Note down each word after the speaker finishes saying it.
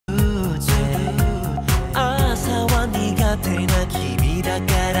てな君だ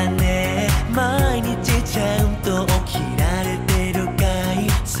からね毎日ちゃんと起きられてるかい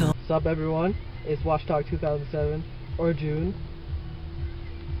What's up everyone? It's Watchdog 2007 or June.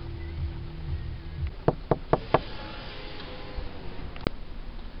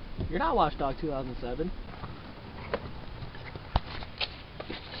 You're not Watchdog 2007.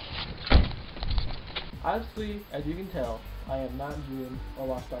 Honestly, as you can tell, I am not June or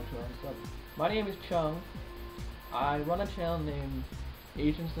Watchdog 2007. My name is Chung. I run a channel named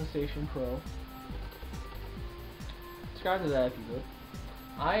aznsensationpro. Subscribe to that if you would.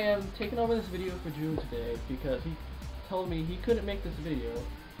 I am taking over this video for June today because he told me he couldn't make this video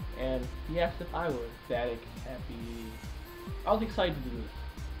and he asked if I was ecstatic, happy. I was excited to do this.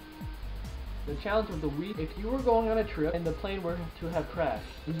 The challenge of the week: if you were going on a trip and the plane were to have crashed,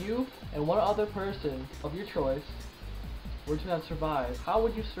 you and one other person of your choice were to have survived, how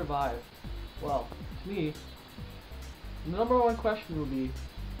would you survive? Well, to me, the number one question would be,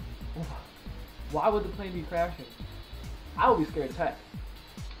 why would the plane be crashing? I would be scared to heck.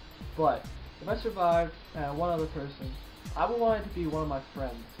 But if I survived and had one other person, I would want it to be one of my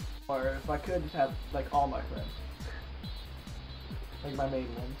friends. Or if I could, just have like all my friends. Like my main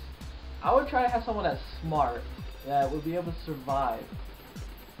ones. I would try to have someone that's smart, that would be able to survive.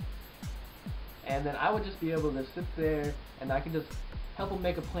 And then I would just be able to sit there and I can just help them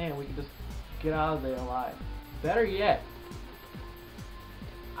make a plan. We can just get out of there alive. Better yet,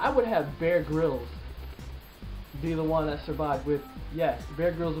 I would have Bear Grylls be the one that survived with, yes,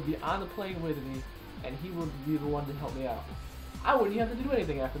 Bear Grylls would be on the plane with me and he would be the one to help me out. I wouldn't have to do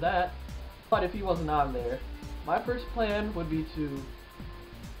anything after that. But if he wasn't on there, my first plan would be to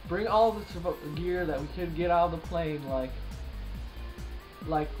bring all the gear that we could get out of the plane, like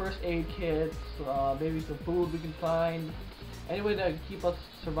first aid kits, maybe some food we can find, any way that can keep us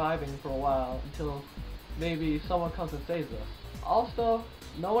surviving for a while until maybe someone comes and saves us. Also,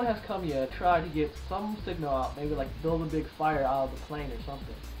 no one has come yet to try to get some signal out, maybe like build a big fire out of the plane or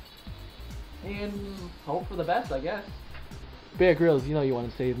something. And hope for the best, I guess. Bear Grylls, you know you want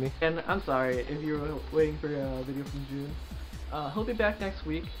to save me. And I'm sorry if you're waiting for a video from June. He'll be back next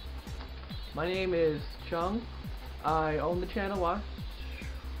week. My name is Chung. I own the channel I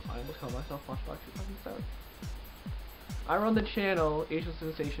almost call myself Watchdog 2007. I run the channel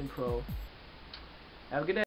aznsensationpro. Have a good day.